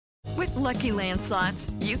With Lucky Land Slots,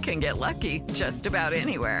 you can get lucky just about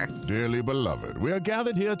anywhere. Dearly beloved, we are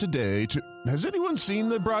gathered here today to... Has anyone seen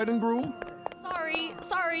the bride and groom?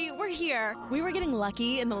 Sorry, we're here. We were getting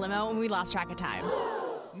lucky in the limo and we lost track of time.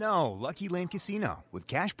 No, Lucky Land Casino, with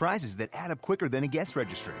cash prizes that add up quicker than a guest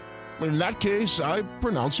registry. In that case, I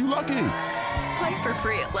pronounce you lucky. Play for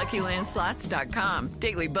free at LuckyLandSlots.com.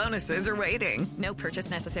 Daily bonuses are waiting. No purchase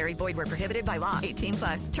necessary. Void where prohibited by law. 18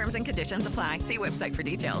 plus. Terms and conditions apply. See website for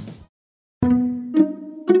details.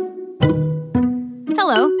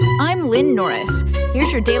 Hello, I'm Lynn Norris.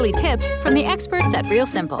 Here's your daily tip from the experts at Real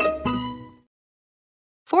Simple.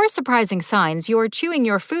 4 surprising signs you're chewing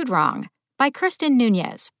your food wrong by Kirsten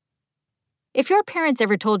Nunez. If your parents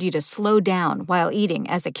ever told you to slow down while eating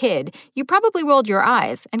as a kid, you probably rolled your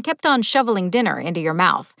eyes and kept on shoveling dinner into your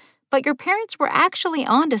mouth. But your parents were actually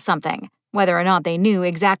onto something, whether or not they knew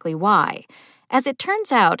exactly why. As it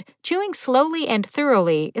turns out, chewing slowly and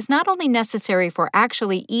thoroughly is not only necessary for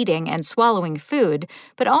actually eating and swallowing food,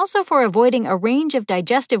 but also for avoiding a range of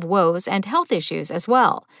digestive woes and health issues as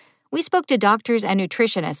well. We spoke to doctors and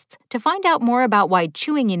nutritionists to find out more about why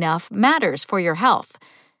chewing enough matters for your health.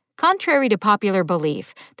 Contrary to popular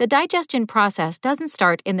belief, the digestion process doesn't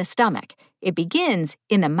start in the stomach. It begins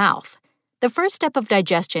in the mouth. The first step of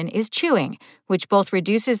digestion is chewing, which both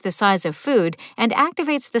reduces the size of food and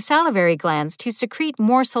activates the salivary glands to secrete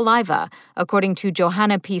more saliva, according to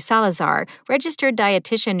Johanna P. Salazar, registered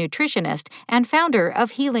dietitian nutritionist and founder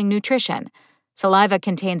of Healing Nutrition. Saliva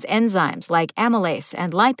contains enzymes like amylase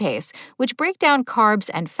and lipase, which break down carbs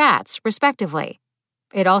and fats, respectively.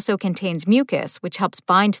 It also contains mucus, which helps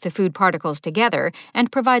bind the food particles together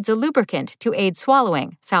and provides a lubricant to aid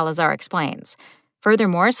swallowing, Salazar explains.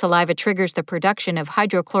 Furthermore, saliva triggers the production of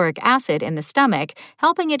hydrochloric acid in the stomach,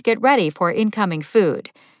 helping it get ready for incoming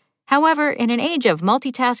food. However, in an age of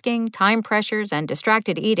multitasking, time pressures, and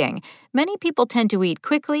distracted eating, many people tend to eat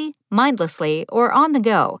quickly, mindlessly, or on the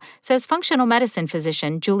go, says functional medicine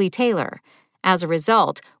physician Julie Taylor. As a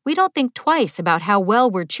result, we don't think twice about how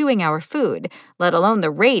well we're chewing our food, let alone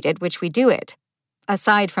the rate at which we do it.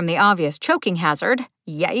 Aside from the obvious choking hazard,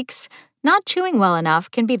 yikes, not chewing well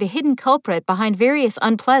enough can be the hidden culprit behind various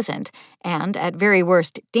unpleasant and, at very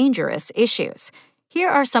worst, dangerous issues. Here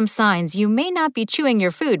are some signs you may not be chewing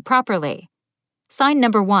your food properly. Sign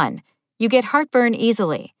number 1. You get heartburn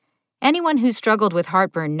easily. Anyone who's struggled with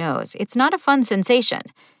heartburn knows it's not a fun sensation.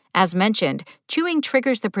 As mentioned, chewing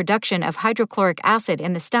triggers the production of hydrochloric acid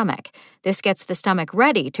in the stomach. This gets the stomach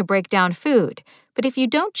ready to break down food. But if you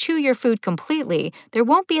don't chew your food completely, there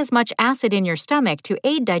won't be as much acid in your stomach to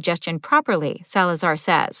aid digestion properly, Salazar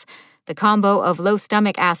says. The combo of low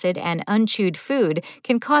stomach acid and unchewed food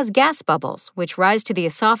can cause gas bubbles, which rise to the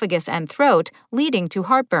esophagus and throat, leading to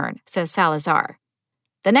heartburn, says Salazar.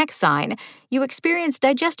 The next sign, you experience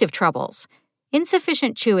digestive troubles.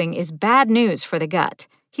 Insufficient chewing is bad news for the gut.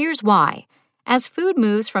 Here's why. As food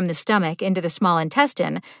moves from the stomach into the small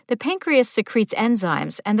intestine, the pancreas secretes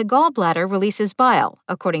enzymes and the gallbladder releases bile,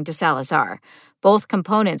 according to Salazar. Both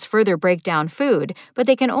components further break down food, but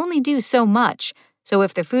they can only do so much. So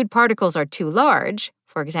if the food particles are too large,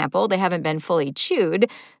 for example, they haven't been fully chewed,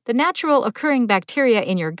 the natural occurring bacteria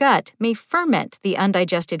in your gut may ferment the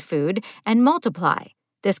undigested food and multiply.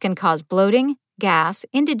 This can cause bloating, gas,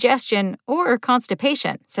 indigestion, or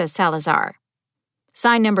constipation, says Salazar.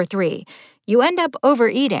 Sign number 3. You end up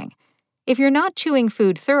overeating. If you're not chewing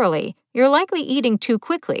food thoroughly, you're likely eating too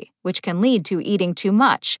quickly, which can lead to eating too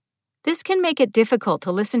much. This can make it difficult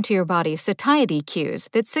to listen to your body's satiety cues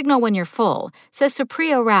that signal when you're full, says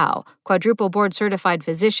Supriya Rao, quadruple board-certified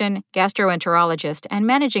physician, gastroenterologist, and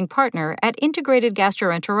managing partner at Integrated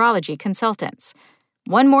Gastroenterology Consultants.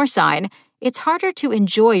 One more sign, it's harder to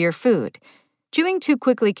enjoy your food. Chewing too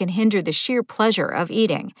quickly can hinder the sheer pleasure of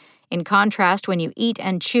eating. In contrast, when you eat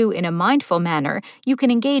and chew in a mindful manner, you can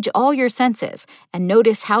engage all your senses and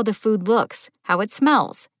notice how the food looks, how it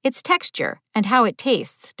smells, its texture, and how it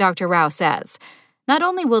tastes, Dr. Rao says. Not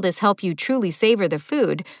only will this help you truly savor the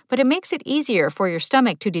food, but it makes it easier for your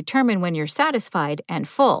stomach to determine when you're satisfied and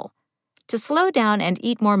full. To slow down and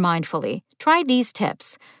eat more mindfully, try these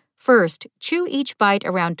tips. First, chew each bite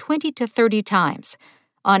around 20 to 30 times.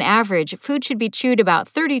 On average, food should be chewed about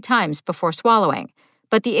 30 times before swallowing.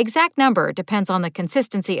 But the exact number depends on the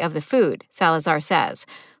consistency of the food, Salazar says.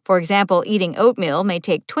 For example, eating oatmeal may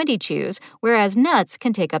take 20 chews, whereas nuts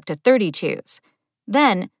can take up to 30 chews.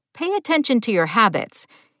 Then, pay attention to your habits.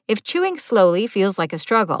 If chewing slowly feels like a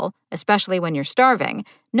struggle, especially when you're starving,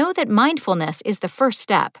 know that mindfulness is the first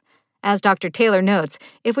step. As Dr. Taylor notes,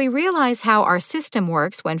 if we realize how our system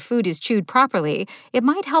works when food is chewed properly, it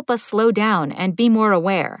might help us slow down and be more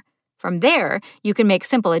aware. From there, you can make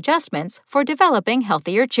simple adjustments for developing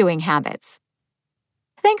healthier chewing habits.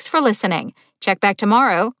 Thanks for listening. Check back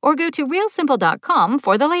tomorrow or go to realsimple.com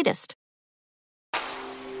for the latest.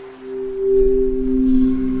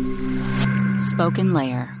 Spoken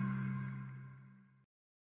Layer.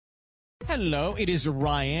 Hello, it is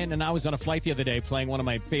Ryan, and I was on a flight the other day playing one of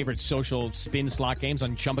my favorite social spin slot games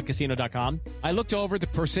on ChumbaCasino.com. I looked over at the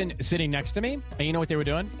person sitting next to me, and you know what they were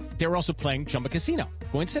doing? They were also playing Chumba Casino.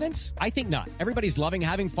 Coincidence? I think not. Everybody's loving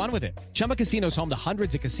having fun with it. Chumba Casino is home to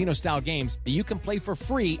hundreds of casino-style games that you can play for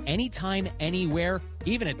free anytime, anywhere,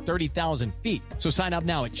 even at 30,000 feet. So sign up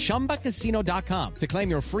now at ChumbaCasino.com to claim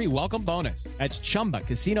your free welcome bonus. That's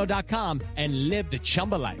ChumbaCasino.com and live the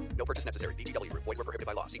Chumba life. No purchase necessary. VGW. Void where prohibited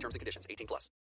by law. See terms and conditions. 18+.